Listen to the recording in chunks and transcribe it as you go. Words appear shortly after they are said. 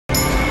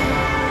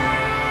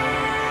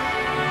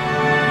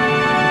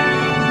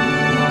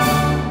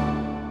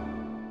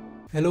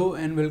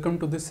and welcome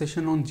to this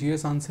session on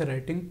GS answer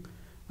writing.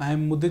 I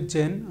am Mudit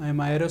Jain. I am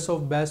IRS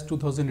of batch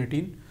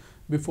 2018.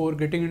 Before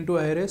getting into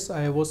IRS,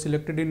 I was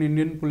selected in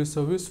Indian Police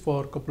Service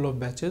for a couple of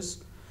batches.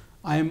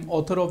 I am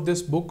author of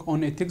this book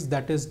on ethics,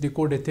 that is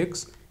Decode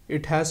Ethics.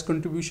 It has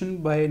contribution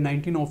by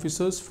 19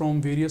 officers from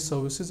various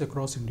services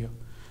across India.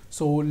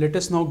 So let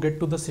us now get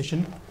to the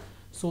session.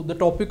 So the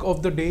topic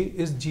of the day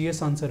is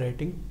GS answer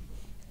writing.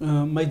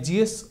 My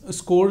GS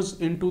scores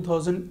in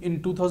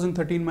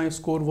 2013 my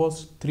score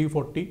was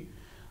 340.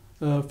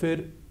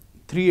 फिर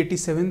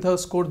 387 था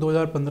score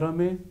 2015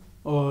 में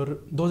और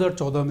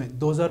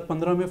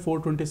 2015 में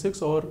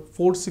 426 और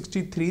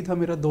 463 था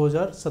मेरा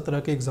 2017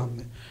 के exam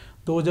में।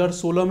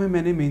 2016 में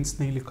मैंने मेंस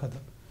नहीं लिखा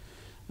था।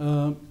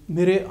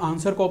 मेरे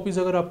आंसर कॉपीज़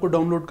अगर आपको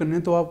डाउनलोड करने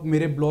हैं तो आप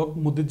मेरे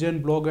ब्लॉग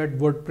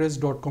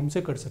muditjainblog@wordpress.com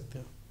से कर सकते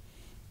हैं।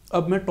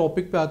 अब मैं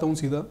टॉपिक पे आता हूँ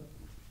सीधा।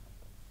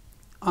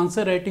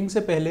 आंसर राइटिंग से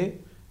पहले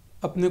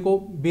अपने को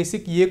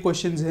बेसिक ये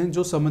क्वेश्चंस हैं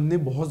जो समझने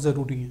बहुत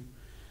ज़रूरी हैं।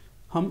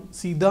 हम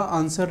सीधा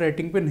आंसर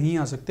राइटिंग पे नहीं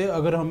आ सकते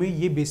अगर हमें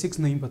ये बेसिक्स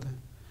नहीं पता है।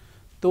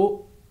 तो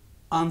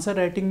आंसर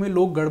राइटिंग में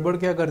लोग गड़बड़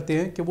क्या करते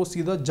हैं कि वो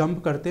सीधा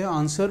जंप करते हैं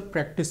आंसर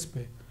प्रैक्टिस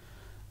पे।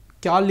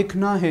 क्या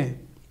लिखना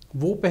है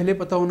वो पहले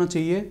पता होना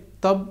चाहिए,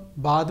 तब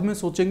बाद में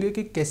सोचेंगे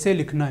कि कैसे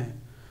लिखना है।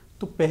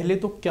 तो पहले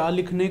तो क्या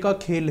लिखने का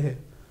खेल है,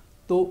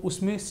 तो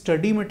उसमें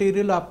स्टडी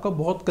मटेरियल आपका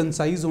बहुत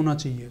कंसाइज होना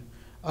चाहिए।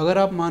 अगर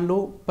आप मान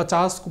लो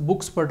 50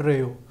 बुक्स पढ़ रहे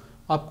हो,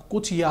 आपको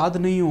कुछ याद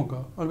नहीं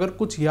होगा। अगर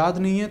कुछ याद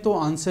नहीं है तो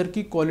आंसर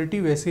की क्वालिटी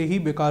वैसे ही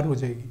बेकार हो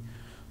जाएगी।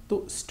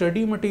 तो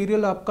स्टडी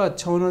मटेरियल आपका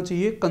अच्छा होना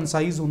चाहिए,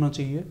 कंसाइज होना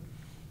चाहिए।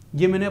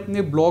 ये मैंने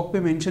अपने ब्लॉग पे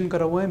मेंशन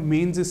करा हुआ है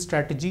mains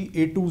strategy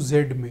A to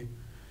Z में।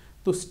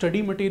 तो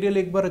स्टडी मटेरियल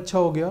एक बार अच्छा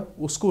हो गया,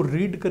 उसको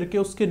रीड करके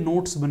उसके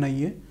नोट्स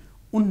बनाइए।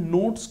 उन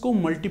नोट्स को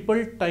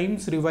मल्टीपल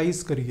टाइम्स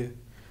रिवाइज करिए।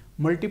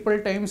 मल्टीपल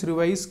टाइम्स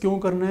रिवाइज क्यों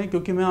करना है,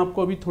 क्योंकि मैं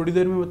आपको अभी थोड़ी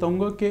देर में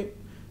बताऊँगा कि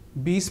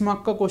 20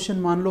 मार्क का क्वेश्चन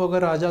मान लो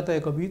अगर आ जाता है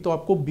कभी, तो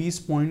आपको 20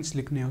 पॉइंट्स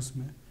लिखने हैं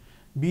उसमें।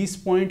 20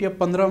 पॉइंट या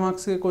 15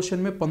 मार्क्स के क्वेश्चन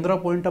में 15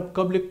 पॉइंट आप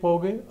कब लिख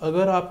पाओगे,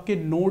 अगर आपके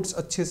नोट्स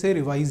अच्छे से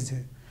रिवाइज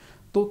हैं।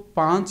 तो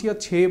 5 या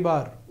 6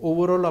 बार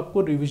ओवरऑल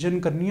आपको रिवीजन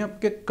करनी है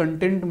आपके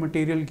कंटेंट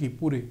मटेरियल की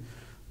पूरी।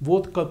 वो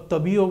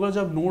तभी होगा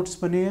जब नोट्स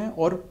बने हैं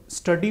और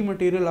स्टडी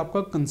मटेरियल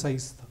आपका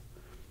कंसाइज था।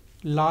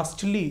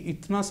 लास्टली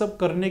इतना सब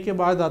करने के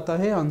बाद आता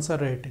है आंसर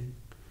राइटिंग।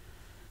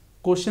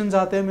 क्वेश्चंस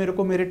आते हैं मेरे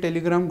को मेरे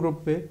टेलीग्राम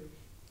ग्रुप पे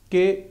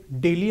कि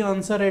डेली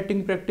आंसर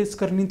राइटिंग प्रैक्टिस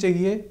करनी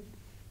चाहिए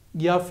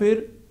या फिर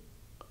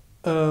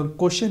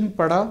क्वेश्चन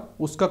पढ़ा,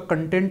 उसका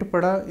कंटेंट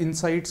पढ़ा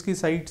इनसाइट्स की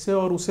साइट से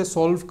और उसे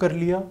सॉल्व कर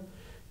लिया,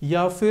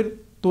 या फिर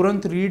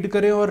तुरंत रीड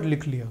करें और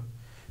लिख लिया।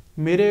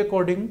 मेरे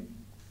अकॉर्डिंग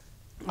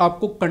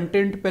आपको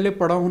कंटेंट पहले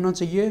पढ़ा होना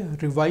चाहिए,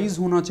 रिवाइज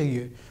होना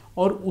चाहिए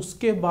और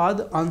उसके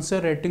बाद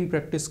आंसर राइटिंग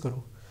प्रैक्टिस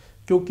करो।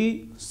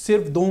 क्योंकि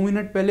सिर्फ 2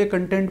 मिनट पहले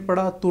कंटेंट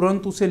पढ़ा,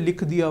 तुरंत उसे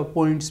लिख दिया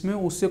पॉइंट्स में,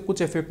 उससे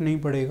कुछ इफेक्ट नहीं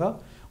पड़ेगा।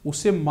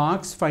 उससे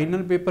मार्क्स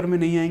फाइनल पेपर में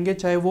नहीं आएंगे,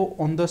 चाहे वो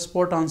ऑन द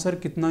स्पॉट आंसर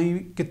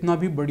कितना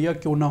भी बढ़िया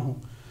क्यों ना हो।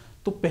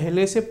 तो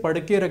पहले से पढ़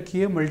के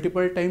रखिए,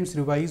 मल्टीपल टाइम्स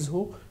रिवाइज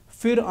हो,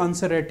 फिर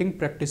आंसर राइटिंग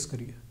प्रैक्टिस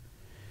करिए।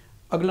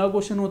 अगला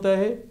क्वेश्चन होता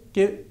है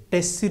कि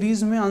टेस्ट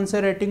सीरीज में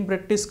आंसर राइटिंग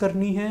प्रैक्टिस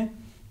करनी है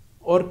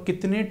और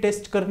कितने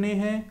टेस्ट करने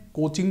हैं,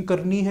 कोचिंग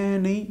करनी है या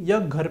नहीं, या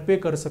घर पे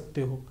कर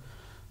सकते हो।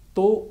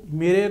 तो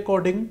मेरे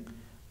अकॉर्डिंग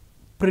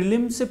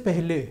प्रीलिम से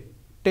पहले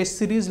टेस्ट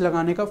सीरीज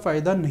लगाने का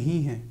फ़ायदा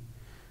नहीं है।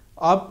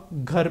 आप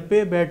घर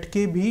पे बैठ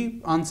के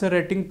भी आंसर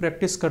राइटिंग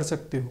प्रैक्टिस कर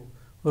सकते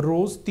हो।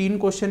 रोज़ 3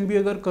 क्वेश्चन भी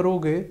अगर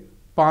करोगे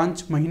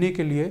 5 महीने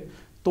के लिए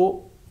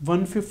तो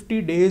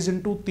 150 डेज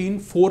इंटू 3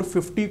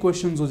 450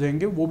 क्वेश्चन हो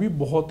जाएंगे, वो भी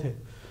बहुत है।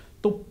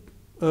 तो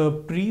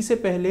प्री से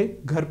पहले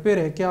घर पे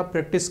रह के आप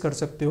प्रैक्टिस कर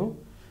सकते हो।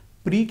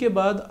 प्री के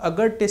बाद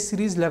अगर टेस्ट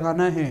सीरीज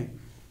लगाना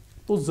है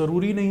तो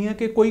ज़रूरी नहीं है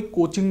कि कोई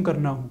कोचिंग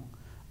करना हो।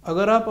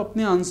 अगर आप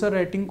अपने आंसर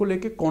राइटिंग को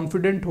लेके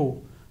कॉन्फिडेंट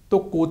हो तो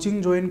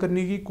कोचिंग ज्वाइन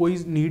करने की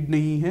कोई नीड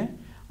नहीं है।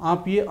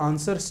 आप ये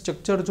आंसर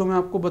स्ट्रक्चर जो मैं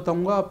आपको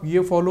बताऊंगा आप ये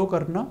फॉलो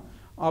करना,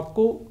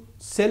 आपको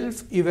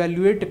सेल्फ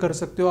इवैल्यूएट कर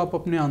सकते हो आप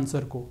अपने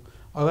आंसर को।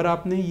 अगर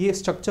आपने ये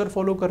स्ट्रक्चर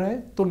फॉलो करा है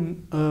तो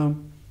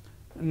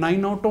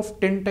 9 आउट ऑफ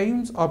 10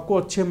 टाइम्स आपको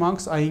अच्छे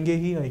मार्क्स आएंगे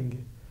ही आएंगे।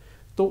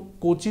 तो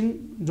कोचिंग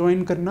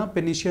ज्वाइन करना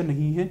पेनिशिया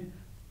नहीं है।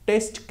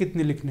 टेस्ट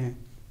कितने लिखने हैं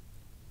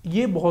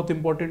ये बहुत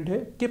इंपॉर्टेंट है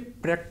कि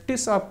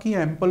प्रैक्टिस आपकी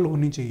एम्पल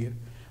होनी चाहिए।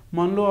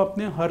 मान लो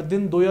आपने हर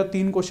दिन 2 या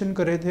 3 क्वेश्चन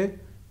करे थे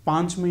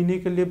 5 महीने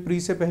के लिए प्री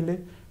से पहले,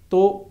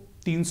 तो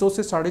 300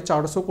 से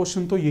 450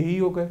 क्वेश्चन तो यही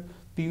हो गए।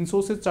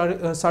 300 से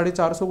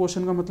 450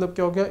 क्वेश्चन का मतलब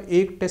क्या हो गया,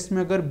 एक टेस्ट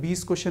में अगर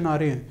 20 क्वेश्चन आ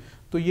रहे हैं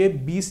तो ये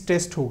 20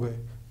 टेस्ट हो गए।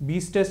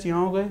 20 टेस्ट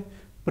यहाँ हो गए।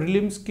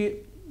 प्रीलिम्स के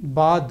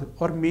बाद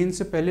और मेन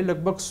से पहले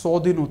लगभग 100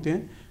 दिन होते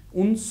हैं।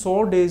 उन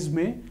 100 डेज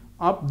में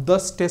आप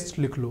 10 टेस्ट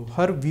लिख लो।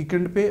 हर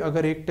वीकेंड पे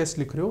अगर एक टेस्ट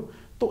लिख रहे हो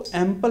तो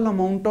एम्पल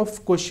अमाउंट ऑफ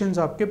क्वेश्चंस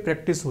आपके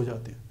प्रैक्टिस हो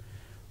जाते हैं।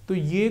 तो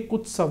ये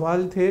कुछ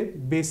सवाल थे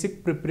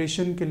बेसिक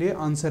प्रिपरेशन के लिए,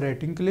 आंसर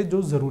राइटिंग के लिए,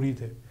 जो ज़रूरी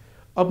थे।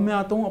 अब मैं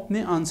आता हूँ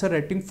अपने आंसर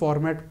राइटिंग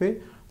फॉर्मेट पे,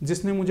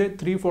 जिसने मुझे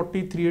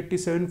 340,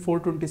 387,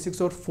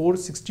 426 और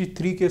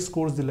 463 के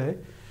स्कोर्स दिलाए।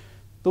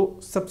 तो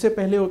सबसे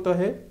पहले होता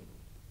है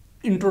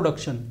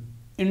इंट्रोडक्शन।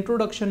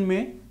 इंट्रोडक्शन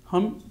में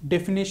हम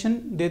डेफिनेशन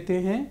देते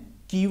हैं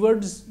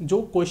कीवर्ड्स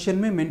जो क्वेश्चन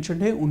में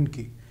मेंशन है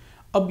उनकी।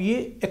 अब ये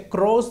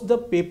अक्रॉस द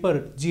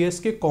पेपर जीएस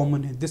के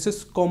कॉमन है, this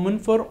is common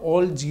for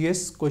all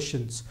GS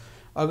questions.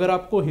 अगर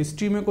आपको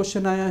हिस्ट्री में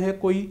क्वेश्चन आया है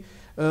कोई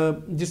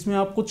जिसमें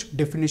आप कुछ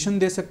डेफिनेशन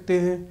दे सकते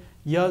हैं,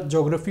 या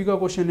ज्योग्राफी का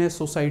क्वेश्चन है,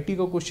 सोसाइटी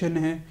का क्वेश्चन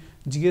है,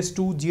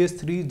 GS2,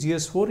 GS3,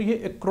 GS4, ये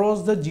अक्रॉस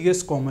द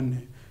जीएस कॉमन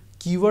है।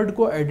 कीवर्ड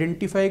को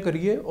आइडेंटिफाई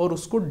करिए और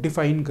उसको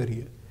डिफाइन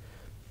करिए।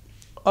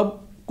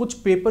 अब कुछ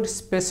पेपर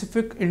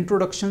स्पेसिफिक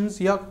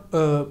इंट्रोडक्शंस या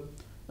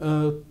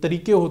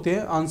तरीके होते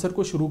हैं आंसर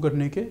को शुरू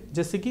करने के,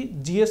 जैसे कि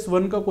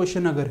GS1 का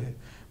क्वेश्चन अगर है,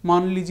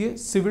 मान लीजिए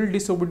सिविल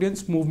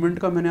डिसोबीडियंस मूवमेंट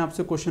का मैंने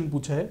आपसे क्वेश्चन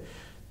पूछा है,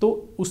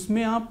 तो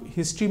उसमें आप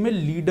हिस्ट्री में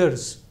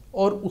लीडर्स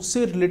और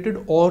उससे रिलेटेड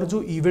और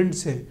जो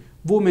इवेंट्स हैं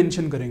वो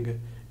मेंशन करेंगे।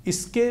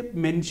 इसके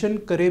मेंशन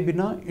करे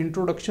बिना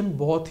इंट्रोडक्शन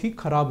बहुत ही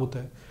ख़राब होता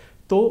है,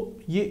 तो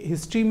ये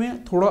हिस्ट्री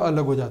में थोड़ा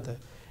अलग हो जाता है।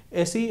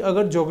 ऐसे ही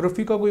अगर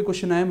ज्योग्राफी का कोई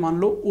क्वेश्चन आए, मान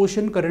लो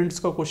ओशन करंट्स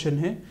का क्वेश्चन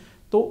है,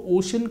 तो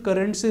ओशन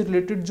करंट से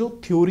रिलेटेड जो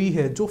थ्योरी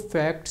है, जो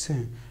फैक्ट्स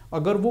हैं,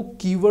 अगर वो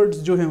कीवर्ड्स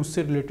जो हैं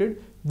उससे रिलेटेड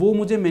वो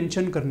मुझे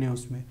मेंशन करने हैं,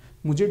 उसमें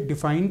मुझे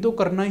डिफाइन तो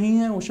करना ही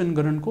है ओशन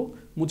करंट को,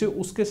 मुझे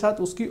उसके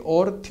साथ उसकी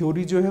और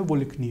थ्योरी जो है वो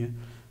लिखनी है।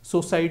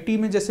 सोसाइटी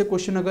में जैसे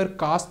क्वेश्चन अगर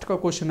कास्ट का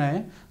क्वेश्चन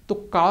आए, तो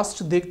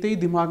कास्ट देखते ही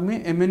दिमाग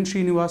में MN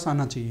श्रीनिवास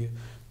आना चाहिए,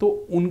 तो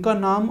उनका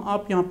नाम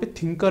आप यहाँ पे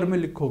थिंकर में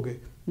लिखोगे।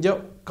 या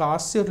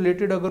कास्ट से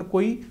रिलेटेड अगर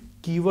कोई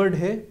कीवर्ड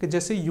है कि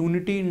जैसे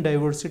यूनिटी इन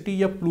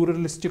डाइवर्सिटी या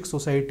प्लूरलिस्टिक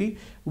सोसाइटी,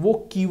 वो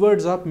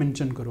कीवर्ड्स आप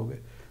मेंशन करोगे।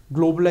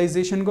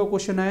 ग्लोबलाइजेशन का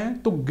क्वेश्चन आया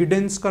तो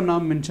गिडेंस का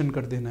नाम मेंशन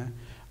कर देना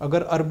है।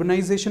 अगर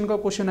अर्बनाइजेशन का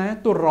क्वेश्चन आया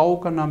तो राव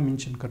का नाम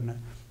मेंशन करना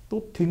है। तो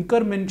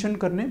थिंकर मेंशन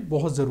करने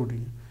बहुत ज़रूरी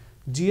है।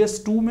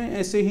 GS2 में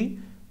ऐसे ही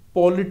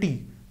पॉलिटी,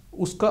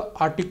 उसका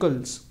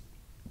articles,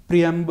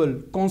 preamble,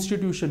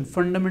 constitution,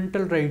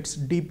 fundamental rights,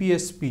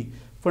 DPSP,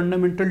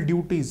 fundamental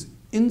duties,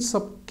 इन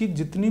सब की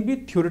जितनी भी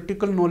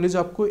थ्योरेटिकल नॉलेज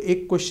आपको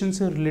एक क्वेश्चन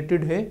से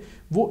रिलेटेड है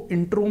वो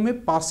इंट्रो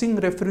में पासिंग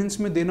रेफरेंस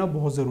में देना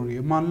बहुत ज़रूरी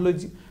है।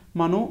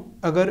 मानो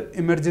अगर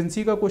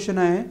इमरजेंसी का क्वेश्चन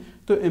आया है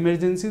तो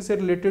इमरजेंसी से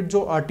रिलेटेड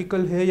जो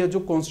आर्टिकल है या जो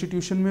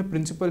कॉन्स्टिट्यूशन में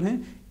प्रिंसिपल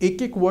हैं,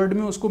 एक एक वर्ड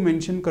में उसको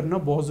मेंशन करना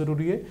बहुत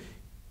ज़रूरी है।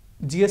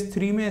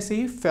 GS3 में ऐसे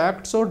ही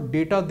फैक्ट्स और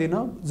डेटा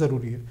देना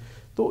ज़रूरी है।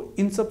 तो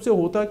इन सब से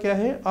होता क्या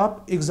है,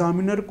 आप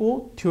एग्जामिनर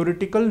को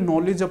थ्योरेटिकल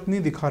नॉलेज अपनी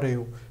दिखा रहे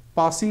हो,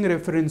 पासिंग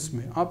रेफरेंस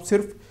में आप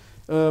सिर्फ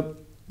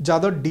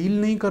ज़्यादा डील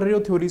नहीं कर रहे हो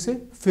थ्योरी से,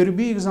 फिर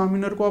भी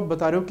एग्जामिनर को आप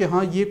बता रहे हो कि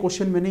हाँ ये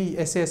क्वेश्चन मैंने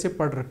ऐसे ऐसे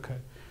पढ़ रखा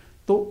है।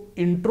 तो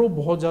इंट्रो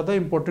बहुत ज़्यादा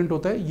इंपॉर्टेंट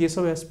होता है, ये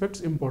सब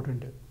एस्पेक्ट्स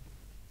इंपॉर्टेंट है।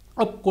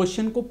 अब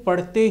क्वेश्चन को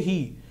पढ़ते ही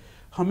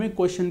हमें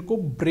क्वेश्चन को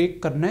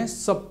ब्रेक करना है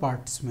सब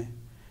पार्ट्स में।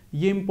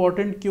 ये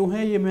इंपॉर्टेंट क्यों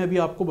है ये मैं अभी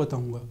आपको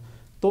बताऊंगा।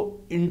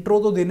 तो इंट्रो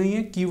तो देना ही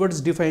है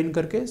कीवर्ड्स डिफाइन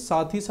करके,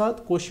 साथ ही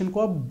साथ क्वेश्चन को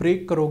आप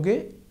ब्रेक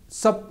करोगे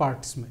सब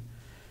पार्ट्स में।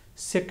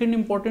 सेकंड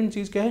इंपॉर्टेंट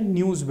चीज़ क्या है,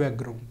 न्यूज़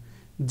बैकग्राउंड।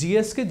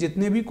 जीएस के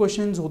जितने भी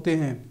क्वेश्चंस होते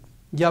हैं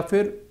या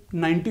फिर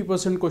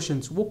 90%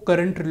 क्वेश्चंस वो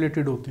करंट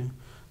रिलेटेड होते हैं।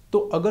 तो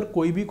अगर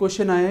कोई भी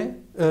क्वेश्चन आए,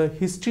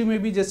 हिस्ट्री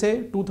में भी जैसे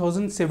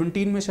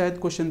 2017 में शायद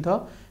क्वेश्चन था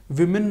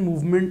विमेन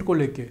मूवमेंट को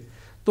लेके,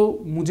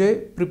 तो मुझे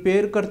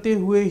प्रिपेयर करते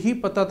हुए ही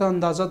पता था,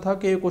 अंदाज़ा था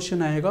कि ये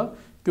क्वेश्चन आएगा,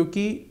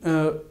 क्योंकि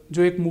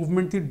जो एक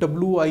मूवमेंट थी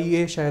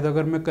WIA शायद,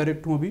 अगर मैं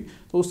करेक्ट हूँ अभी,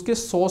 तो उसके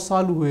 100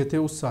 साल हुए थे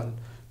उस साल।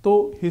 तो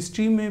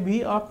हिस्ट्री में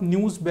भी आप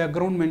न्यूज़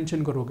बैकग्राउंड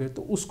मेंशन करोगे,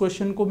 तो उस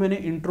क्वेश्चन को मैंने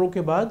इंट्रो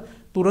के बाद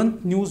तुरंत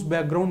न्यूज़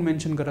बैकग्राउंड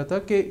मेंशन करा था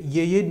कि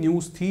ये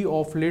न्यूज़ थी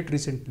ऑफ लेट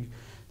रिसेंटली।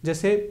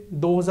 जैसे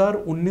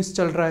 2019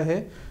 चल रहा है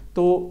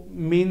तो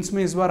मेंस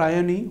में इस बार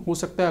आया नहीं, हो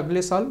सकता है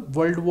अगले साल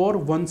वर्ल्ड वॉर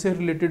 1 से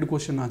रिलेटेड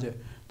क्वेश्चन आ जाए,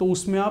 तो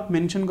उसमें आप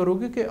मेंशन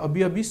करोगे कि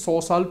अभी अभी 100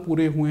 साल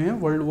पूरे हुए हैं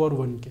वर्ल्ड वॉर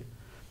 1 के।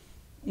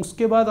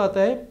 उसके बाद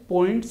आता है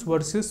points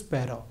versus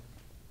para.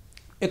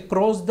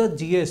 Across the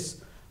GS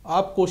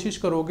आप कोशिश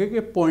करोगे कि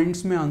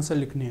पॉइंट्स में आंसर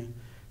लिखने हैं।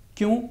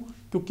 क्यों?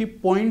 क्योंकि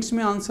पॉइंट्स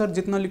में आंसर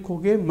जितना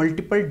लिखोगे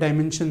मल्टीपल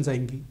डायमेंशंस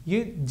आएंगी।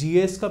 ये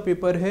जीएस का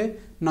पेपर है,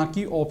 ना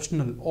कि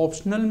ऑप्शनल।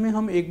 ऑप्शनल में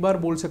हम एक बार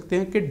बोल सकते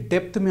हैं कि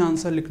डेप्थ में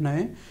आंसर लिखना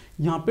है,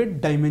 यहाँ पे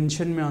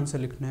डायमेंशन में आंसर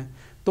लिखना है।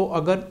 तो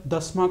अगर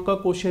 10 मार्क का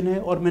क्वेश्चन है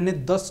और मैंने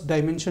 10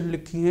 डायमेंशन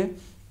लिखी हैं,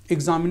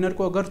 एग्जामिनर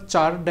को अगर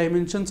 4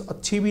 डायमेंशंस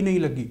अच्छी भी नहीं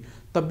लगी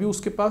तब भी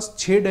उसके पास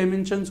 6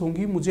 डायमेंशंस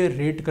होंगी मुझे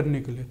रेट करने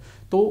के लिए।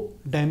 तो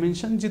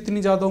डायमेंशन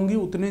जितनी ज़्यादा होंगी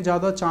उतने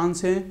ज़्यादा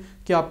चांस हैं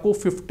कि आपको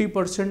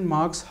 50%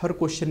 मार्क्स हर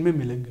क्वेश्चन में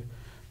मिलेंगे।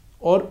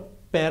 और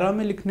पैरा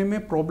में लिखने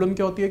में प्रॉब्लम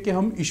क्या होती है कि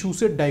हम इशू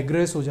से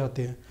डाइग्रेस हो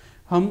जाते हैं,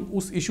 हम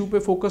उस इशू पे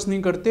फोकस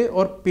नहीं करते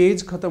और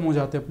पेज खत्म हो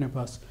जाते हैं अपने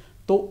पास।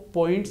 तो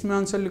पॉइंट्स में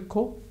आंसर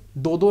लिखो,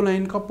 2-2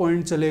 लाइन का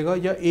पॉइंट चलेगा,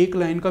 या 1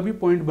 लाइन का भी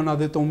पॉइंट बना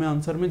देता हूँ मैं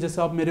आंसर में,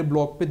 जैसे आप मेरे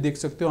ब्लॉग पे देख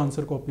सकते हो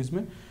आंसर कॉपीज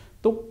में।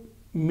 तो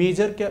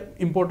मेजर क्या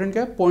इंपॉर्टेंट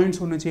क्या है,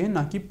 पॉइंट्स होने चाहिए,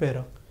 ना कि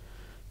पैरा।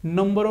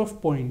 नंबर ऑफ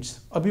पॉइंट्स,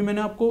 अभी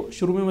मैंने आपको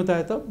शुरू में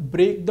बताया था,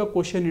 ब्रेक द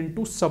क्वेश्चन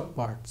इनटू सब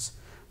पार्ट्स।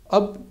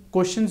 अब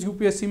क्वेश्चंस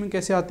यूपीएससी में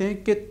कैसे आते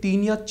हैं कि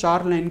 3 या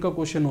 4 लाइन का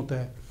क्वेश्चन होता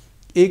है,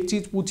 एक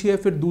चीज़ पूछी है,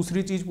 फिर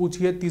दूसरी चीज़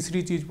पूछी है,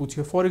 तीसरी चीज़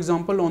पूछी है। For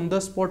example on the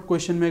spot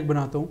question मैं एक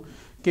बनाता हूँ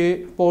कि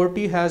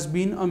poverty has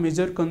been a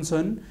major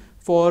concern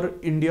for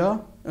India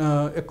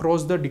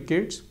across the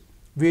decades,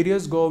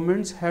 various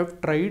governments have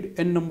tried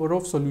n number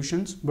of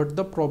solutions, but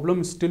the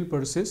problem still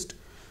persists.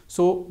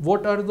 So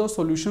what are the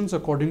solutions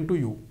according to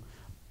you?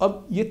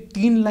 अब ये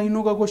 3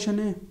 लाइनों का question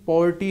है.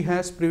 Poverty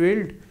has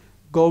prevailed,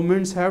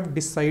 governments have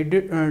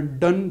decided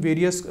done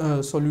various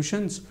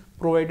solutions,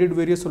 provided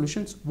various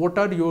solutions, what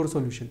are your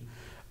solution.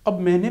 अब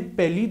मैंने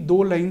पहली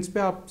 2 lines पे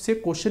आपसे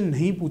क्वेश्चन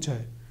नहीं पूछा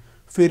है,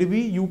 फिर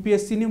भी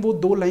यूपीएससी ने वो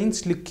 2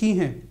 लाइन्स लिखी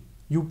हैं.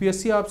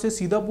 यूपीएससी आपसे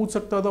सीधा पूछ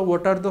सकता था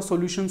what are the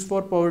solutions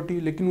for poverty,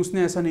 लेकिन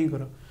उसने ऐसा नहीं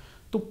करा.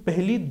 तो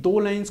पहली 2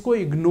 लाइन्स को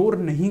इग्नोर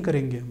नहीं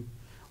करेंगे हम.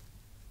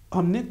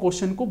 हमने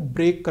क्वेश्चन को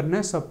ब्रेक करना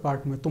है सब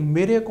पार्ट में. तो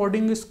मेरे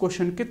अकॉर्डिंग इस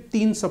क्वेश्चन के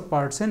 3 सब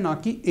पार्ट्स हैं, ना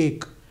कि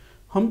 1.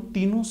 हम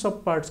तीनों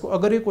सब पार्ट्स को,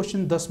 अगर ये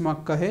क्वेश्चन 10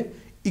 मार्क का है,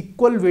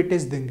 इक्वल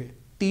वेटेज देंगे.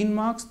 3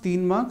 मार्क्स,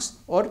 3 मार्क्स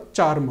और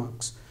 4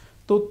 मार्क्स.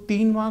 तो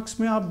 3 मार्क्स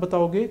में आप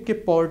बताओगे कि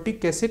पॉवर्टी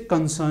कैसे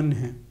कंसर्न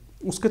है,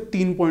 उसके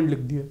 3 पॉइंट लिख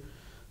दिए.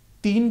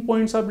 3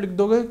 पॉइंट्स आप लिख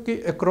दोगे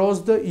कि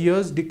across the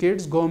years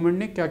decades government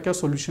ने क्या क्या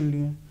सोल्यूशन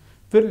लिए हैं.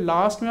 फिर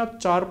लास्ट में आप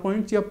 4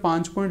 पॉइंट्स या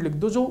 5 पॉइंट लिख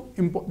दो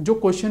जो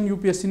क्वेश्चन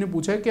यूपीएससी ने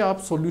पूछा है कि आप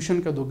सॉल्यूशन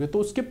क्या दोगे, तो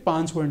उसके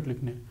 5 पॉइंट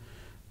लिखने हैं.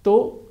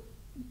 तो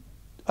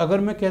अगर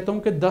मैं कहता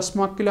हूँ कि 10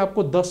 मार्क के लिए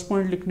आपको 10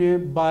 पॉइंट लिखने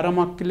हैं, 12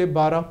 मार्क के लिए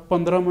 12,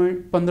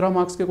 15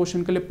 मार्क्स के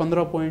क्वेश्चन के लिए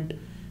 15 पॉइंट,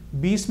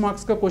 20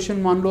 मार्क्स का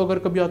क्वेश्चन मान लो अगर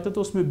कभी आता है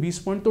तो उसमें 20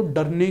 पॉइंट. तो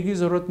डरने की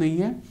ज़रूरत नहीं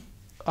है.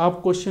 आप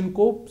क्वेश्चन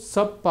को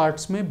सब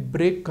पार्ट्स में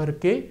ब्रेक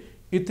करके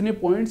इतने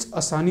पॉइंट्स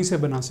आसानी से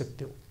बना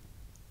सकते हो.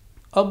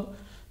 अब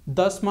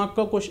 10 मार्क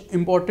का क्वेश्चन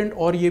इंपॉर्टेंट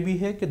और ये भी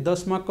है कि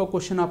 10 मार्क का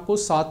क्वेश्चन आपको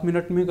 7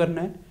 मिनट में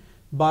करना है,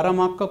 12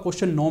 मार्क का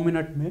क्वेश्चन 9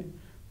 मिनट में,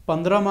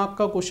 15 मार्क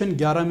का क्वेश्चन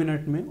 11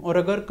 मिनट में, और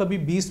अगर कभी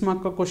 20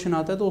 मार्क का क्वेश्चन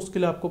आता है तो उसके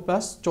लिए आपको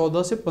पास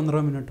 14 से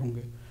 15 मिनट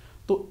होंगे.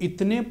 तो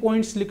इतने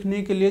पॉइंट्स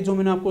लिखने के लिए जो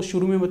मैंने आपको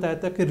शुरू में बताया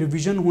था कि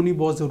रिविजन होनी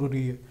बहुत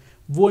ज़रूरी है,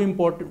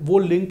 वो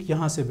लिंक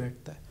यहाँ से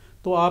बैठता है.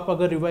 तो आप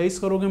अगर रिवाइज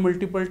करोगे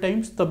मल्टीपल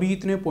टाइम्स तभी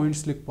इतने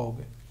पॉइंट्स लिख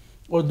पाओगे.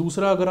 और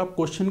दूसरा, अगर आप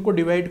क्वेश्चन को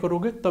डिवाइड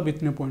करोगे तब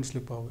इतने पॉइंट्स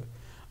लिख पाओगे.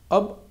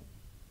 अब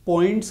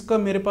पॉइंट्स का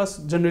मेरे पास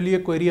जनरली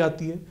एक क्वेरी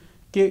आती है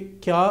कि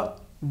क्या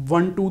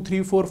 1 2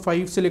 3 4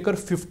 5 से लेकर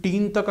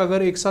 15 तक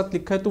अगर एक साथ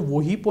लिखा है तो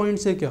वही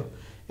पॉइंट्स है क्या?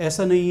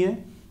 ऐसा नहीं है.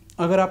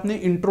 अगर आपने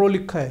इंट्रो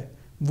लिखा है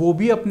वो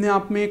भी अपने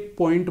आप में एक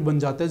पॉइंट बन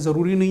जाता है,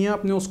 ज़रूरी नहीं है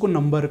आपने उसको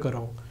नंबर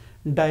कराओ.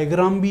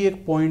 डायग्राम भी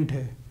एक पॉइंट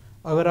है.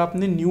 अगर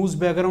आपने न्यूज़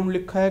बैकग्राउंड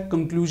लिखा है,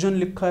 कंक्लूजन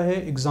लिखा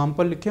है,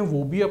 एग्जाम्पल लिखे हैं,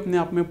 वो भी अपने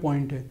आप में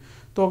पॉइंट है.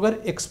 तो अगर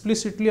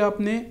एक्सप्लिसिटली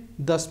आपने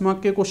 10 मार्क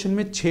के क्वेश्चन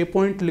में 6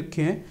 पॉइंट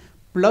लिखे हैं,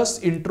 प्लस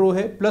इंट्रो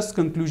है, प्लस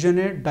कंक्लूजन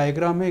है,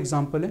 डायग्राम है,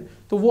 एग्जाम्पल है,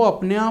 तो वो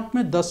अपने आप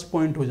में 10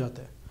 पॉइंट हो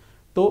जाता है.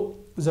 तो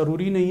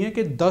ज़रूरी नहीं है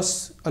कि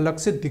 10 अलग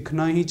से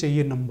दिखना ही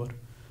चाहिए नंबर.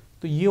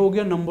 तो ये हो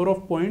गया नंबर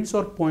ऑफ पॉइंट्स,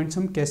 और पॉइंट्स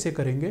हम कैसे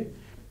करेंगे.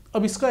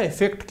 अब इसका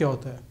इफेक्ट क्या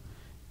होता है.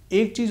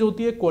 एक चीज़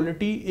होती है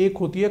क्वालिटी, एक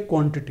होती है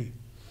क्वांटिटी.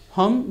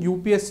 हम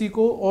यूपीएससी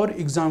को और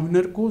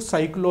एग्जामिनर को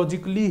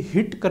साइकोलॉजिकली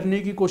हिट करने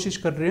की कोशिश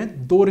कर रहे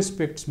हैं 2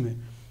 रिस्पेक्ट्स में.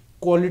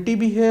 क्वालिटी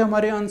भी है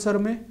हमारे आंसर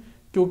में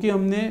क्योंकि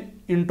हमने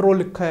इंट्रो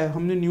लिखा है,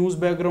 हमने न्यूज़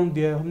बैकग्राउंड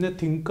दिया है, हमने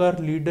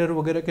थिंकर, लीडर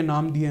वगैरह के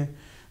नाम दिए हैं.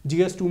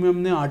 GS2 में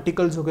हमने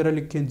आर्टिकल्स वगैरह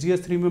लिखे हैं,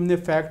 GS3 में हमने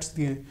फैक्ट्स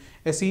दिए हैं.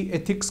 ऐसी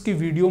एथिक्स की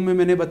वीडियो में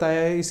मैंने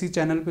बताया है इसी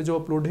चैनल पे जो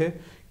अपलोड है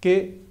कि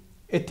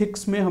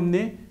एथिक्स में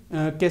हमने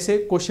कैसे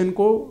क्वेश्चन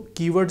को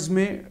कीवर्ड्स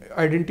में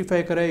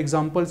आइडेंटिफाई करा है,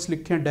 एग्जाम्पल्स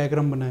लिखे हैं,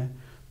 डायग्राम बनाए.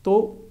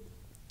 तो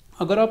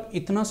अगर आप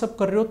इतना सब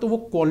कर रहे हो तो वो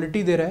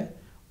क्वालिटी दे रहा है,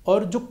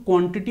 और जो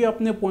क्वांटिटी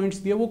आपने पॉइंट्स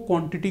दिया वो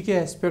क्वांटिटी के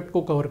एस्पेक्ट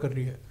को कवर कर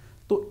रही है.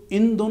 तो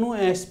इन दोनों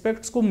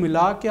एस्पेक्ट्स को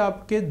मिला के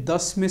आपके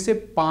 10 में से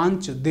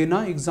 5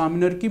 देना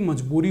एग्जामिनर की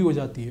मजबूरी हो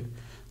जाती है.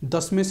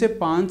 10 में से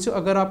 5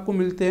 अगर आपको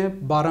मिलते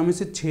हैं, 12 में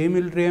से 6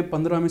 मिल रहे हैं,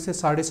 15 में से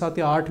 7.5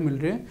 या 8 मिल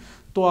रहे हैं,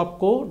 तो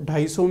आपको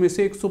 250 में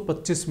से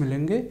 125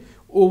 मिलेंगे.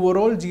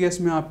 ओवरऑल जीएस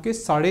में आपके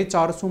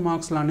 450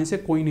 मार्क्स लाने से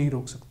कोई नहीं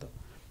रोक सकता.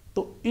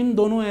 तो इन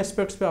दोनों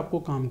एस्पेक्ट्स पे आपको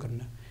काम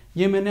करना है.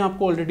 ये मैंने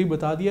आपको ऑलरेडी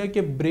बता दिया है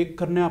कि ब्रेक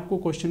करना है आपको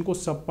क्वेश्चन को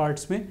सब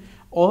पार्ट्स में,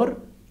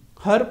 और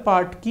हर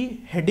पार्ट की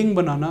हेडिंग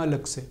बनाना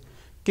अलग से.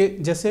 कि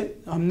जैसे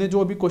हमने जो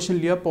अभी क्वेश्चन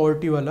लिया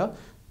पॉवर्टी वाला,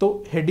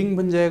 तो हेडिंग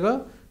बन जाएगा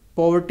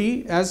पॉवर्टी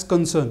एज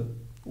कंसर्न,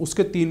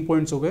 उसके 3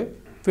 पॉइंट्स हो गए.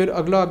 फिर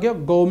अगला आ गया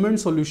गवर्नमेंट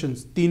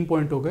सॉल्यूशंस, 3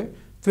 पॉइंट हो गए.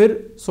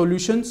 फिर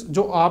सॉल्यूशंस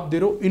जो आप दे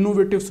रहे हो,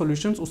 इनोवेटिव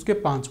सॉल्यूशंस, उसके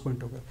 5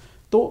 पॉइंट हो गए.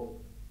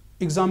 तो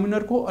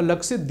एग्जामिनर को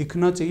अलग से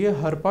दिखना चाहिए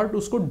हर पार्ट,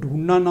 उसको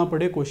ढूंढना ना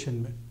पड़े क्वेश्चन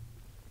में.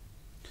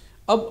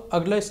 अब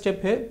अगला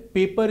स्टेप है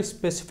पेपर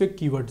स्पेसिफिक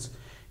कीवर्ड्स.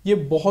 ये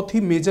बहुत ही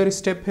मेजर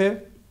स्टेप है,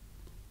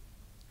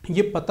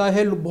 ये पता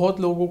है बहुत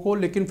लोगों को,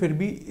 लेकिन फिर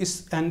भी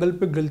इस एंगल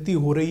पे गलती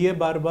हो रही है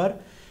बार बार.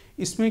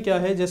 इसमें क्या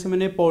है, जैसे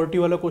मैंने पॉवर्टी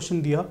वाला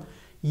क्वेश्चन दिया,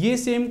 ये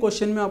सेम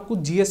क्वेश्चन मैं आपको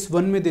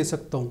GS1 में दे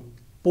सकता हूँ.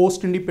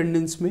 पोस्ट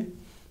इंडिपेंडेंस में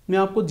मैं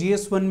आपको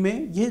GS1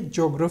 में ये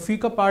ज्योग्राफी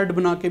का पार्ट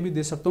बना के भी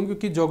दे सकता हूँ,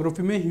 क्योंकि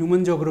ज्योग्राफी में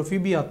ह्यूमन ज्योग्राफी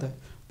भी आता है,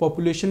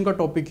 पॉपुलेशन का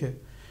टॉपिक है.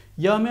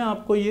 या मैं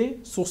आपको ये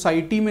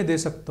सोसाइटी में दे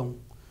सकता हूँ.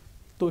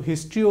 तो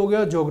हिस्ट्री हो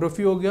गया,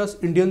 ज्योग्राफी हो गया,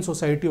 इंडियन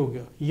सोसाइटी हो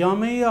गया. या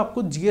मैं ये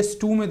आपको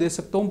GS2 में दे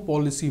सकता हूँ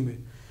पॉलिसी में.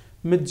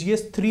 मैं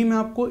GS3 में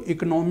आपको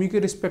इकोनॉमी के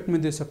रिस्पेक्ट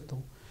में दे सकता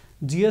हूँ.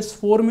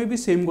 GS4 में भी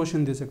सेम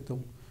क्वेश्चन दे सकता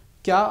हूँ.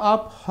 क्या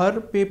आप हर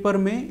पेपर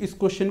में इस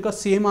क्वेश्चन का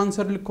सेम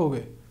आंसर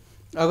लिखोगे?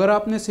 अगर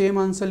आपने सेम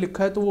आंसर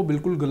लिखा है तो वो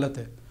बिल्कुल गलत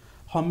है।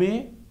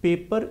 हमें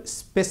पेपर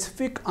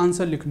स्पेसिफिक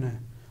आंसर लिखना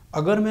है।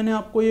 अगर मैंने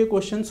आपको ये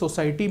क्वेश्चन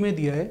सोसाइटी में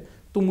दिया है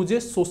तो मुझे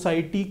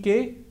सोसाइटी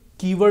के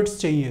कीवर्ड्स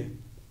चाहिए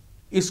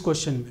इस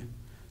क्वेश्चन में।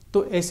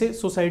 तो ऐसे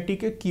सोसाइटी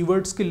के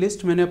कीवर्ड्स की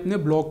लिस्ट मैंने अपने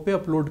ब्लॉग पे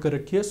अपलोड कर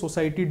रखी है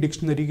सोसाइटी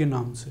डिक्शनरी के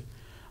नाम से।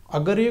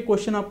 अगर ये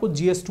क्वेश्चन आपको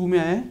GS2 में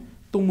आया है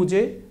तो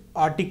मुझे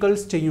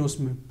आर्टिकल्स चाहिए,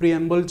 उसमें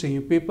प्रीएम्बल चाहिए,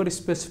 पेपर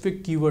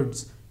स्पेसिफिक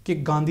कीवर्ड्स कि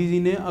गांधी जी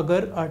ने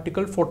अगर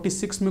आर्टिकल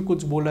 46 में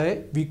कुछ बोला है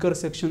वीकर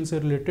सेक्शन से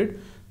रिलेटेड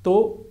तो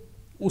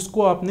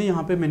उसको आपने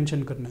यहाँ पे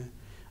मेंशन करना है।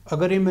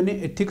 अगर ये मैंने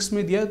एथिक्स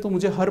में दिया है तो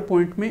मुझे हर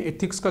पॉइंट में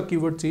एथिक्स का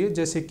कीवर्ड चाहिए,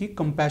 जैसे कि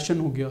कंपैशन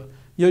हो गया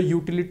या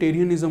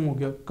यूटिलिटेरियनिज्म हो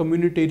गया,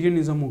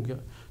 कम्युनिटेरियनिज्म हो गया,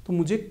 तो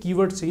मुझे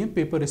कीवर्ड चाहिए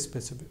पेपर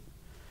स्पेसिफिक।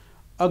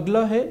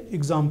 अगला है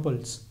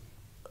एग्जाम्पल्स।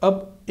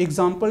 अब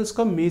एग्जाम्पल्स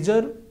का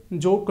मेजर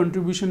जो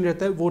कंट्रीब्यूशन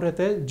रहता है वो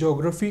रहता है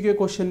ज्योग्राफी के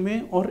क्वेश्चन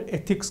में और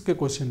एथिक्स के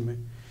क्वेश्चन में।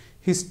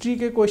 हिस्ट्री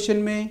के क्वेश्चन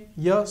में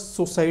या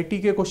सोसाइटी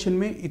के क्वेश्चन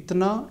में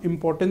इतना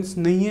इम्पोर्टेंस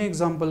नहीं है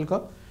एग्जाम्पल का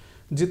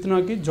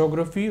जितना कि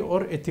ज्योग्राफी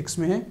और एथिक्स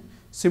में है।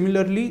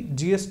 सिमिलरली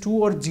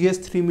GS2 और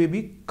GS3 में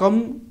भी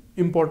कम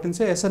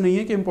इम्पोर्टेंस है। ऐसा नहीं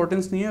है कि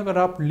इम्पोर्टेंस नहीं है, अगर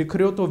आप लिख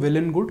रहे हो तो वेल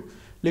एंड गुड,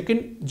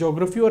 लेकिन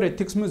ज्योग्राफी और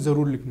एथिक्स में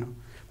ज़रूर लिखना,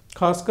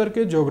 खास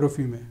करके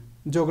ज्योग्राफी में।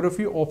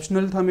 ज्योग्राफी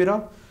ऑप्शनल था मेरा,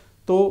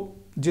 तो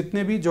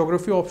जितने भी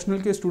ज्योग्राफी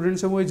ऑप्शनल के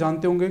स्टूडेंट्स हैं वो ये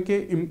जानते होंगे कि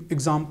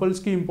एग्जाम्पल्स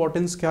की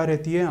इंपॉर्टेंस क्या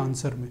रहती है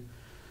आंसर में।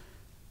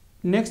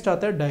 नेक्स्ट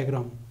आता है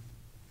डायग्राम।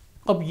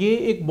 अब ये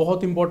एक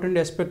बहुत इंपॉर्टेंट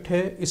एस्पेक्ट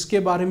है, इसके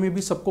बारे में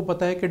भी सबको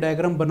पता है कि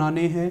डायग्राम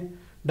बनाने हैं,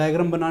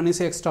 डायग्राम बनाने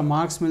से एक्स्ट्रा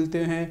मार्क्स मिलते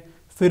हैं,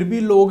 फिर भी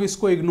लोग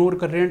इसको इग्नोर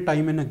कर रहे हैं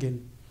टाइम एंड अगेन।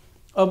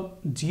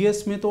 अब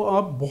GS में तो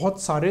आप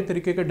बहुत सारे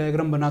तरीके के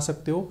डायग्राम बना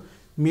सकते हो।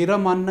 मेरा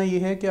मानना ये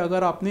है कि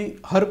अगर आपने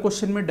हर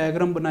क्वेश्चन में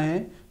डायग्राम बनाया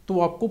है तो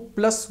आपको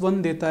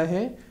 +1 देता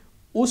है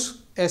उस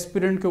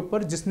एस्पिरेंट के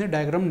ऊपर जिसने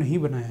डायग्राम नहीं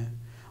बनाया है।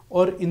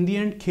 और इन दी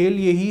एंड खेल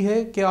यही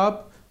है कि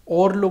आप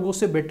और लोगों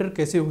से बेटर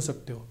कैसे हो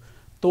सकते हो।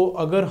 तो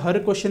अगर हर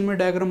क्वेश्चन में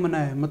डायग्राम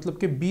बनाया है, मतलब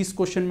कि 20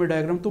 क्वेश्चन में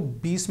डायग्राम, तो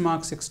 20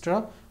 मार्क्स एक्स्ट्रा,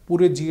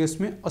 पूरे GS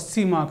में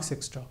 80 मार्क्स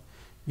एक्स्ट्रा।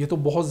 ये तो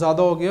बहुत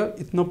ज़्यादा हो गया,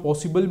 इतना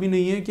पॉसिबल भी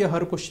नहीं है कि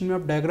हर क्वेश्चन में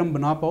आप डायग्राम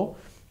बना पाओ।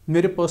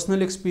 मेरे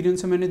पर्सनल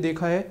एक्सपीरियंस से मैंने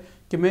देखा है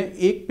कि मैं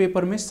एक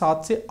पेपर में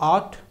 7 से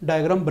 8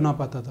 डायग्राम बना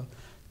पाता था,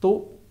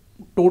 तो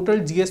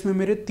टोटल GS में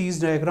मेरे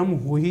 30 डायग्राम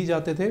हो ही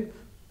जाते थे,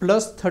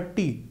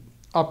 +30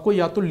 आपको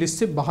या तो लिस्ट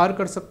से बाहर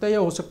कर सकता है या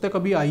हो सकता है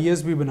कभी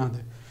IAS भी बना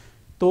दे।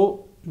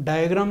 तो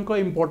डायग्राम का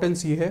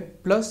इंपॉर्टेंस ये है,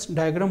 प्लस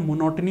डायग्राम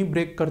मोनोटनी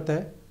ब्रेक करता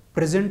है,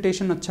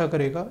 प्रेजेंटेशन अच्छा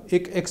करेगा,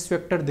 एक एक्स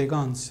फैक्टर देगा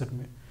आंसर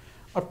में।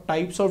 अब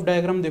टाइप्स ऑफ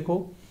डायग्राम देखो,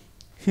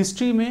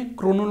 हिस्ट्री में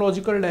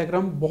क्रोनोलॉजिकल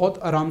डायग्राम बहुत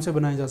आराम से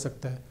बनाया जा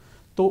सकता है,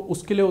 तो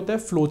उसके लिए होता है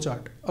फ्लो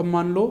चार्ट। अब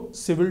मान लो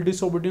सिविल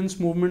डिसोबीडियंस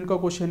मूवमेंट का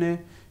क्वेश्चन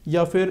है,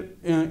 या फिर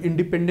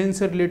इंडिपेंडेंस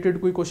से रिलेटेड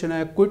कोई क्वेश्चन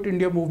आया, क्विट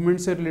इंडिया मूवमेंट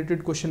से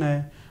रिलेटेड क्वेश्चन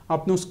आया,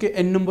 आपने उसके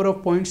n नंबर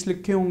ऑफ पॉइंट्स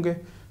लिखे होंगे।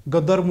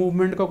 गदर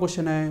मूवमेंट का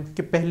क्वेश्चन आया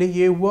कि पहले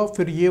ये हुआ,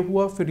 फिर ये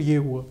हुआ, फिर ये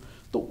हुआ,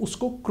 तो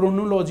उसको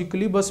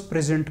क्रोनोलॉजिकली बस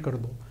प्रेजेंट कर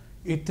दो।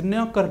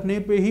 इतना करने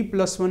पे ही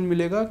 +1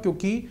 मिलेगा,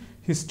 क्योंकि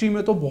हिस्ट्री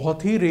में तो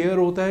बहुत ही रेयर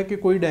होता है कि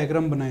कोई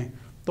डायग्राम बनाए,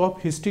 तो आप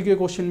हिस्ट्री के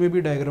क्वेश्चन में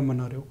भी डायग्राम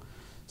बना रहे हो।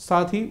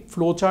 साथ ही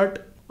फ्लो चार्ट,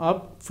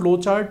 आप फ्लो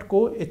चार्ट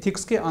को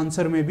एथिक्स के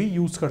आंसर में भी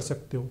यूज़ कर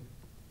सकते हो।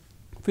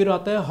 फिर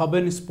आता है हब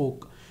एंड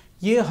स्पोक,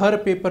 ये हर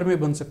पेपर में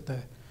बन सकता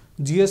है।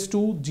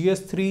 GS2,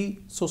 GS3,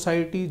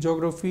 society,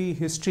 geography,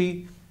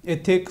 history,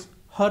 ethics,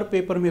 हर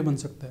पेपर में बन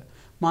सकता है।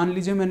 मान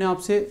लीजिए मैंने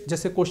आपसे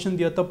जैसे क्वेश्चन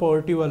दिया था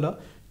पॉवर्टी वाला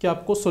कि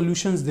आपको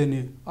सॉल्यूशंस देने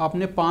हैं,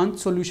 आपने 5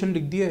 सॉल्यूशन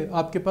लिख दिए,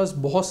 आपके पास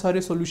बहुत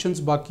सारे सॉल्यूशंस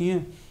बाकी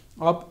हैं,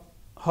 आप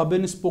हब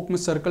एंड स्पोक में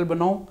सर्कल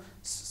बनाओ,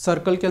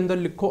 सर्कल के अंदर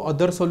लिखो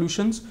अदर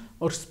सॉल्यूशंस,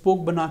 और स्पोक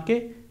बना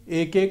के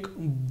एक एक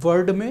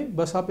वर्ड में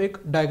बस आप एक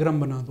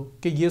डायग्राम बना दो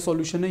कि ये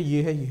सॉल्यूशन है,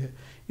 ये है, ये है।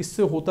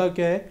 इससे होता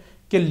क्या है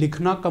कि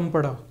लिखना कम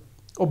पड़ा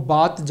और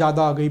बात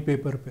ज़्यादा आ गई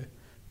पेपर पे,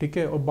 ठीक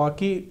है। और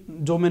बाकी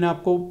जो मैंने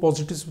आपको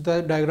पॉजिटिव्स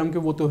बताया डायग्राम के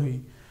वो तो है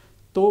ही,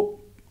 तो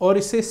और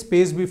इससे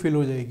स्पेस भी फिल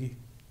हो जाएगी।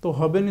 तो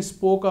हब एंड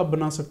स्पोक आप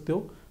बना सकते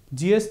हो।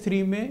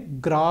 GS3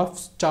 में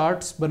ग्राफ्स,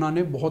 चार्ट्स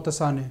बनाने बहुत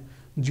आसान है।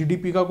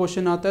 GDP का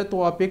क्वेश्चन आता है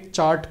तो आप एक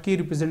चार्ट की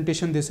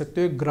रिप्रेजेंटेशन दे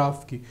सकते हो, एक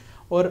ग्राफ की।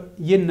 और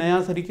ये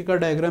नया तरीके का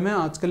डायग्राम है,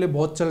 आजकल ये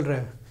बहुत चल रहा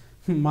है,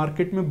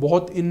 मार्केट में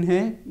बहुत इन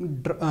है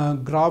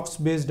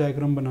ग्राफ्स बेस्ड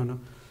डायग्राम बनाना।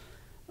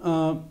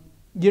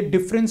 ये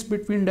डिफरेंस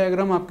बिटवीन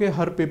डायग्राम आपके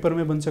हर पेपर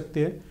में बन सकते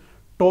हैं।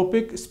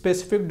 टॉपिक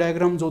स्पेसिफिक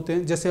डायग्राम्स होते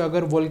हैं, जैसे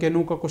अगर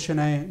वोल्केनो का क्वेश्चन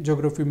आए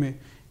ज्योग्राफी में,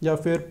 या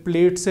फिर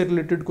प्लेट से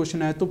रिलेटेड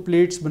क्वेश्चन आए तो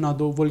प्लेट्स बना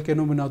दो,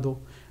 वोल्केनो बना दो।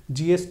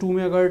 GS2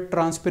 में अगर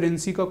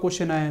ट्रांसपेरेंसी का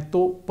क्वेश्चन आए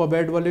तो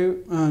पबेड वाले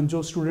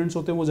जो स्टूडेंट्स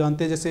होते हैं वो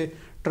जानते हैं, जैसे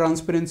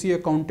ट्रांसपेरेंसी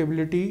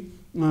अकाउंटेबिलिटी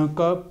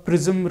का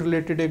प्रिज्म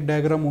रिलेटेड एक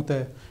डायग्राम होता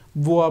है,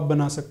 वो आप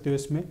बना सकते हो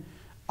इसमें।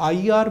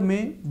 IR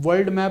में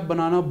वर्ल्ड मैप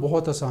बनाना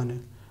बहुत आसान है।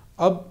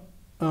 अब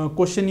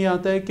क्वेश्चन ये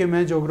आता है कि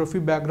मैं ज्योग्राफी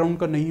बैकग्राउंड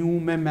का नहीं हूँ,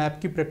 मैं मैप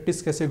की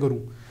प्रैक्टिस कैसे करूँ?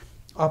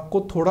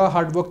 आपको थोड़ा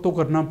हार्डवर्क तो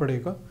करना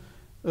पड़ेगा।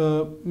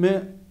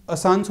 मैं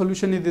आसान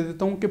सॉल्यूशन ये दे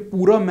देता हूँ कि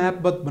पूरा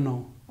मैप मत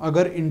बनाओ,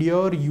 अगर इंडिया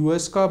और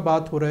यूएस का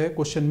बात हो रहा है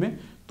क्वेश्चन में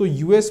तो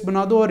यूएस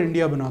बना दो और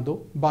इंडिया बना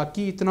दो,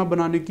 बाकी इतना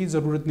बनाने की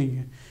ज़रूरत नहीं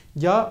है।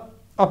 या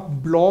आप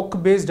ब्लॉक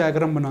बेस्ड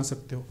डायग्राम बना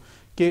सकते हो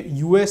कि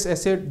यूएस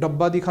ऐसे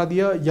डब्बा दिखा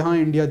दिया, यहाँ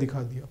इंडिया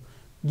दिखा दिया।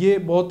 ये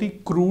बहुत ही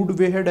क्रूड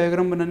वे है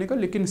डायग्राम बनाने का,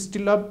 लेकिन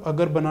स्टिल आप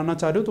अगर बनाना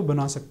चाह रहे हो तो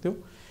बना सकते हो।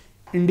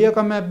 इंडिया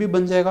का मैप भी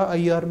बन जाएगा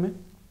आईआर में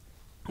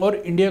और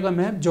इंडिया का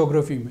मैप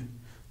ज्योग्राफी में।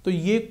 तो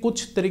ये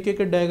कुछ तरीके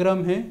के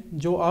डायग्राम हैं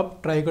जो आप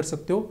ट्राई कर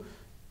सकते हो।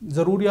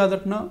 ज़रूर याद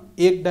रखना,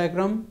 एक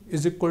diagram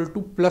is equal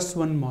to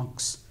 +1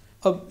 marks.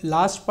 अब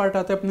लास्ट पार्ट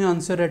आता है अपने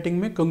आंसर राइटिंग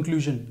में,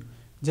 कंक्लूजन।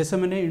 जैसे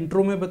मैंने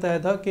इंट्रो में बताया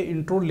था कि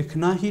इंट्रो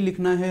लिखना ही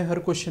लिखना है हर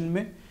क्वेश्चन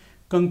में,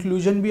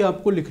 कंक्लूजन भी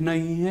आपको लिखना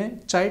ही है,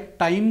 चाहे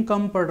टाइम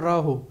कम पड़ रहा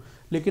हो।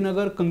 लेकिन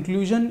अगर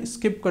कंक्लूजन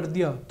स्किप कर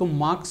दिया तो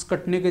मार्क्स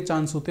कटने के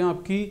चांस होते हैं।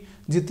 आपकी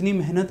जितनी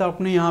मेहनत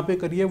आपने यहाँ पे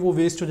करी है वो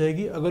वेस्ट हो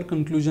जाएगी अगर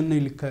कंक्लूजन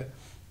नहीं लिखा है।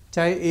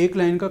 चाहे 1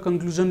 लाइन का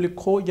कंक्लूजन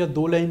लिखो या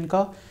 2 लाइन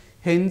का,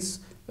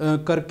 हेंस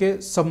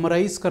करके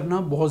समराइज करना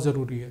बहुत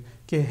ज़रूरी है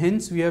कि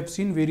hence we have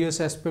seen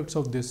various aspects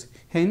of this,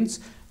 hence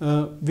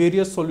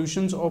various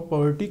solutions of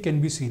poverty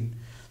can be seen.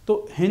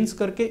 तो हेंस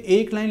करके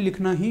 1 लाइन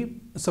लिखना ही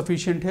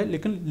सफिशिएंट है,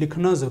 लेकिन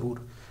लिखना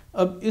ज़रूर।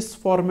 अब इस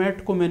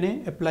फॉर्मेट को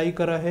मैंने अप्लाई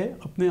करा है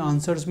अपने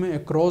आंसर्स में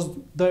अक्रॉस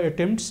द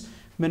अटेम्प्ट्स।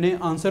 मैंने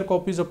आंसर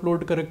कॉपीज़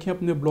अपलोड कर रखी हैं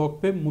अपने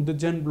ब्लॉग पे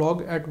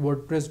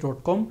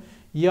muditjainblog@wordpress.com,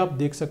 ये आप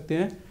देख सकते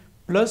हैं।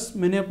 प्लस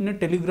मैंने अपने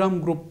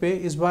टेलीग्राम ग्रुप पे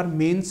इस बार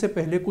मेन से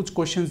पहले कुछ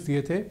क्वेश्चंस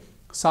दिए थे,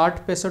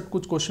 60-65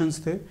 कुछ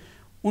क्वेश्चंस थे।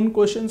 उन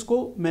क्वेश्चंस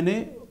को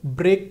मैंने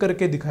ब्रेक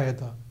करके दिखाया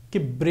था कि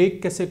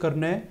ब्रेक कैसे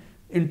करना है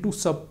इनटू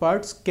सब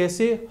पार्ट्स,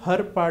 कैसे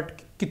हर पार्ट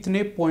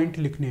कितने पॉइंट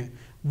लिखने हैं।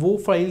 वो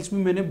फाइल्स भी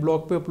मैंने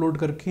ब्लॉग पे अपलोड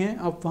कर रखी हैं,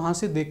 आप वहाँ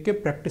से देख के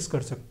प्रैक्टिस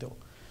कर सकते हो।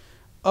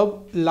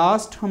 अब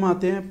लास्ट हम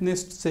आते हैं अपने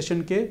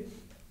सेशन के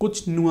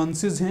कुछ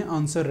नुआंसेस हैं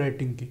आंसर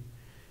राइटिंग की,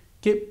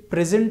 कि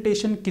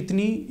प्रेजेंटेशन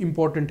कितनी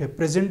इम्पॉर्टेंट है।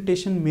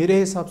 प्रेजेंटेशन मेरे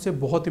हिसाब से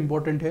बहुत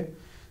इम्पॉर्टेंट है।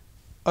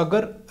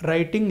 अगर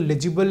राइटिंग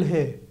लेजिबल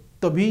है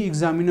तभी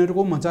एग्जामिनर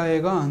को मज़ा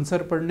आएगा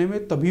आंसर पढ़ने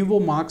में, तभी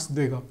वो मार्क्स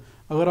देगा।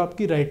 अगर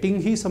आपकी राइटिंग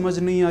ही समझ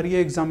नहीं आ रही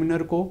है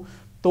एग्जामिनर को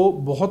तो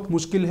बहुत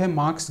मुश्किल है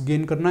मार्क्स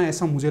गेन करना,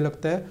 ऐसा मुझे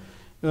लगता है।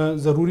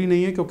 ज़रूरी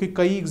नहीं है, क्योंकि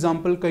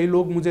कई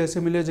लोग मुझे ऐसे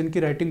मिले जिनकी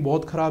राइटिंग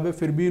बहुत ख़राब है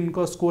फिर भी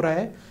उनका स्कोर आया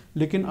है।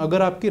 लेकिन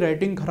अगर आपकी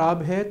राइटिंग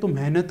ख़राब है तो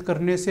मेहनत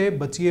करने से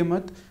बचिए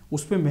मत,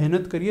 उस पर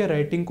मेहनत करिए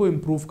राइटिंग को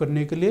इम्प्रूव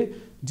करने के लिए।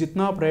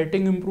 जितना आप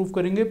राइटिंग इम्प्रूव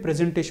करेंगे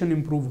प्रेजेंटेशन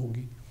इम्प्रूव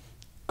होगी।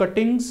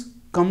 कटिंग्स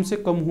कम से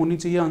कम होनी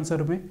चाहिए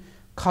आंसर में,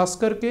 खास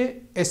करके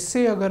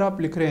एस्से अगर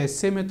आप लिख रहे हैं,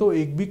 एस्से में तो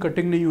एक भी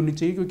कटिंग नहीं होनी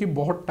चाहिए क्योंकि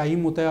बहुत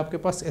टाइम होता है आपके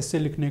पास एस्से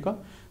लिखने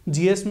का।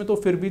 जीएस में तो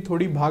फिर भी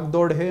थोड़ी भाग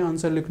दौड़ है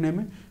आंसर लिखने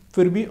में,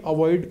 फिर भी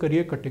अवॉइड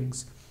करिए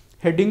कटिंग्स।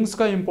 हेडिंग्स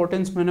का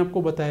इंपॉर्टेंस मैंने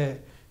आपको बताया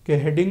है कि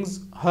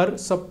हेडिंग्स हर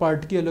सब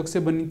पार्ट की अलग से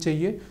बननी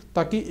चाहिए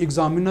ताकि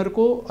एग्जामिनर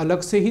को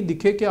अलग से ही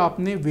दिखे कि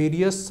आपने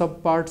वेरियस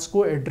सब पार्ट्स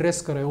को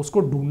एड्रेस करा है,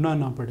 उसको ढूंढना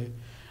ना पड़े।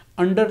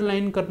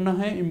 अंडरलाइन करना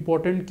है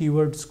इंपॉर्टेंट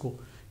कीवर्ड्स को,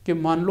 कि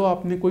मान लो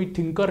आपने कोई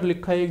थिंकर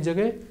लिखा है एक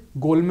जगह,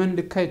 गोलमैन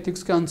लिखा है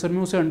एथिक्स के आंसर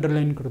में, उसे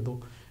अंडरलाइन कर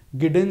दो।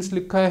 गिडेंस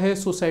लिखा है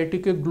सोसाइटी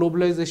के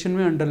ग्लोबलाइजेशन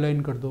में,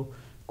 अंडरलाइन कर दो।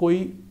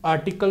 कोई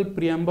आर्टिकल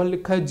प्रियम्बल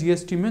लिखा है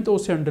जीएसटी में तो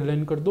उसे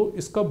अंडरलाइन कर दो।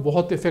 इसका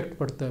बहुत इफेक्ट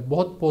पड़ता है,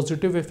 बहुत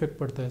पॉजिटिव इफेक्ट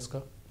पड़ता है इसका।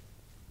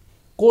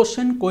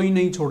 क्वेश्चन कोई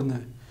नहीं छोड़ना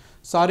है,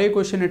 सारे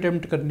क्वेश्चन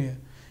अटेम्प्ट करने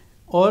हैं।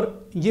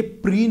 और ये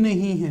प्री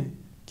नहीं है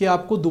कि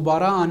आपको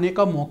दोबारा आने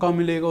का मौका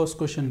मिलेगा उस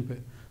क्वेश्चन पे,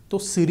 तो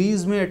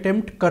सीरीज़ में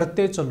अटेम्प्ट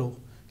करते चलो।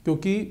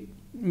 क्योंकि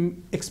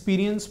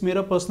एक्सपीरियंस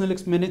मेरा पर्सनल,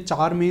 मैंने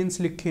 4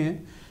 मेंस लिखे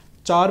हैं,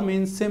 4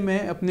 मेंस से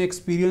मैं अपने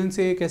एक्सपीरियंस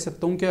से ये कह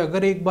सकता हूँ कि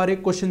अगर एक बार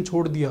एक क्वेश्चन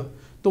छोड़ दिया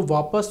तो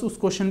वापस उस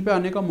क्वेश्चन पे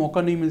आने का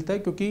मौका नहीं मिलता है,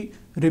 क्योंकि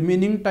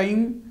रिमेनिंग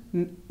टाइम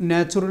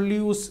नेचुरली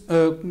उस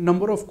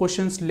नंबर ऑफ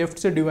क्वेश्चंस लेफ्ट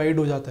से डिवाइड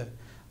हो जाता है,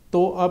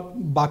 तो आप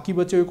बाकी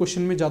बचे हुए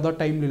क्वेश्चन में ज़्यादा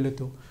टाइम ले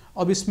लेते हो।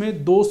 अब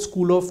इसमें 2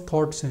 स्कूल ऑफ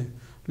थॉट्स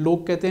हैं।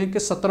 लोग कहते हैं कि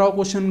 17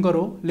 क्वेश्चन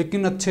करो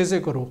लेकिन अच्छे से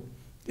करो,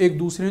 एक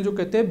दूसरे जो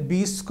कहते हैं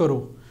 20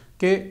 करो,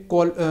 कि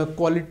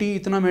क्वालिटी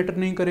इतना मैटर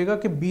नहीं करेगा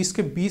कि 20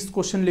 के 20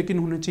 क्वेश्चन लेकिन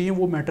होने चाहिए,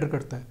 वो मैटर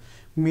करता है।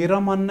 मेरा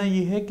मानना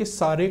ये है कि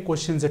सारे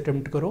क्वेश्चंस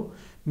अटेम्प्ट करो।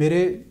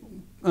 मेरे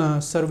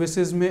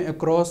सर्विसेज में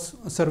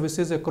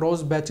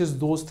अक्रॉस बैचेस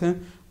दोस्त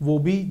हैं, वो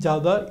भी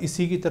ज़्यादा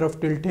इसी की तरफ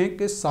टिल्ट हैं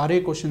कि सारे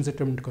क्वेश्चंस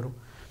अटेम्प्ट करो।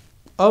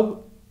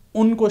 अब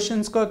उन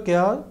क्वेश्चंस का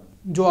क्या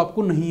जो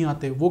आपको नहीं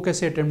आते, वो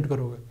कैसे अटेम्प्ट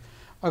करोगे?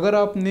 अगर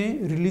आपने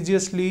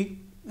रिलीजियसली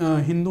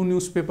हिंदू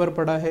न्यूज़पेपर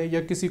पढ़ा है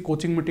या किसी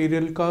कोचिंग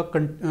मटेरियल का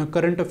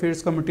करंट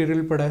अफेयर्स का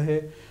मटेरियल पढ़ा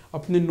है,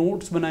 अपने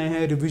नोट्स बनाए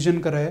हैं, रिवीजन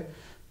करा है,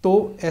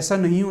 तो ऐसा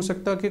नहीं हो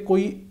सकता कि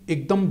कोई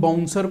एकदम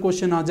बाउंसर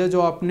क्वेश्चन आ जाए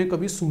जो आपने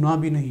कभी सुना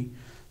भी नहीं।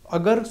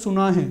 अगर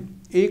सुना है,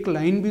 एक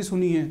लाइन भी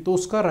सुनी है, तो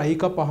उसका राई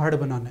का पहाड़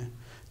बनाना है।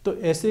 तो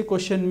ऐसे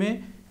क्वेश्चन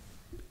में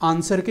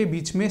आंसर के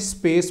बीच में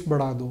स्पेस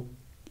बढ़ा दो,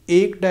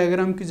 एक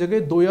डायग्राम की जगह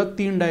 2 या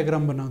 3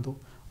 डायग्राम बना दो।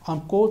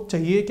 आपको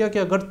चाहिए क्या कि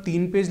अगर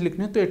 3 पेज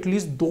लिखने तो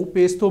एटलीस्ट 2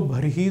 पेज तो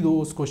भर ही दो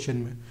उस क्वेश्चन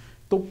में।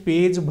 तो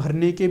पेज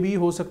भरने के भी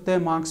हो सकता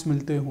है मार्क्स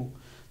मिलते हों,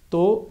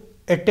 तो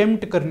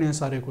अटेम्प्ट करने हैं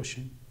सारे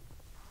क्वेश्चन।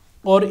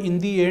 और इन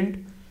दी एंड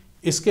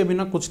इसके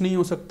बिना कुछ नहीं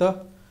हो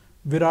सकता।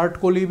 विराट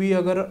कोहली भी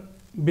अगर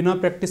बिना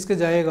प्रैक्टिस के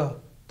जाएगा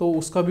तो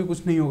उसका भी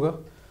कुछ नहीं होगा।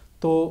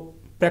 तो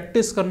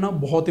प्रैक्टिस करना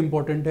बहुत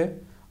इम्पॉर्टेंट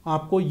है।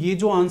 आपको ये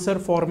जो आंसर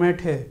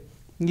फॉर्मेट है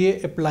ये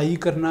अप्लाई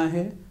करना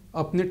है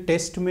अपने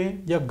टेस्ट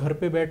में या घर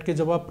पे बैठ के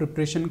जब आप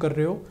प्रिपरेशन कर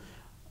रहे हो।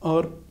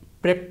 और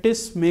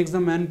practice makes the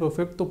man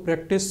perfect, तो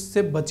प्रैक्टिस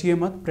से बचिए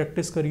मत,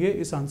 प्रैक्टिस करिए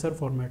इस आंसर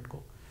फॉर्मेट को।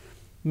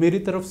 मेरी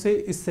तरफ से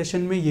इस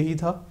सेशन में यही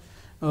था,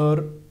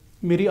 और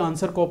मेरी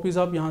आंसर कॉपीज़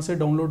आप यहाँ से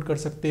डाउनलोड कर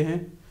सकते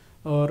हैं।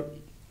 और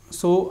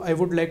सो I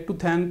would like to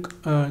thank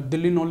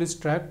Delhi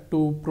knowledge track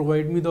to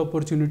provide me the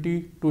opportunity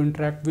to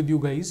interact with you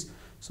guys.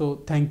 So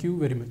thank you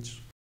very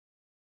much.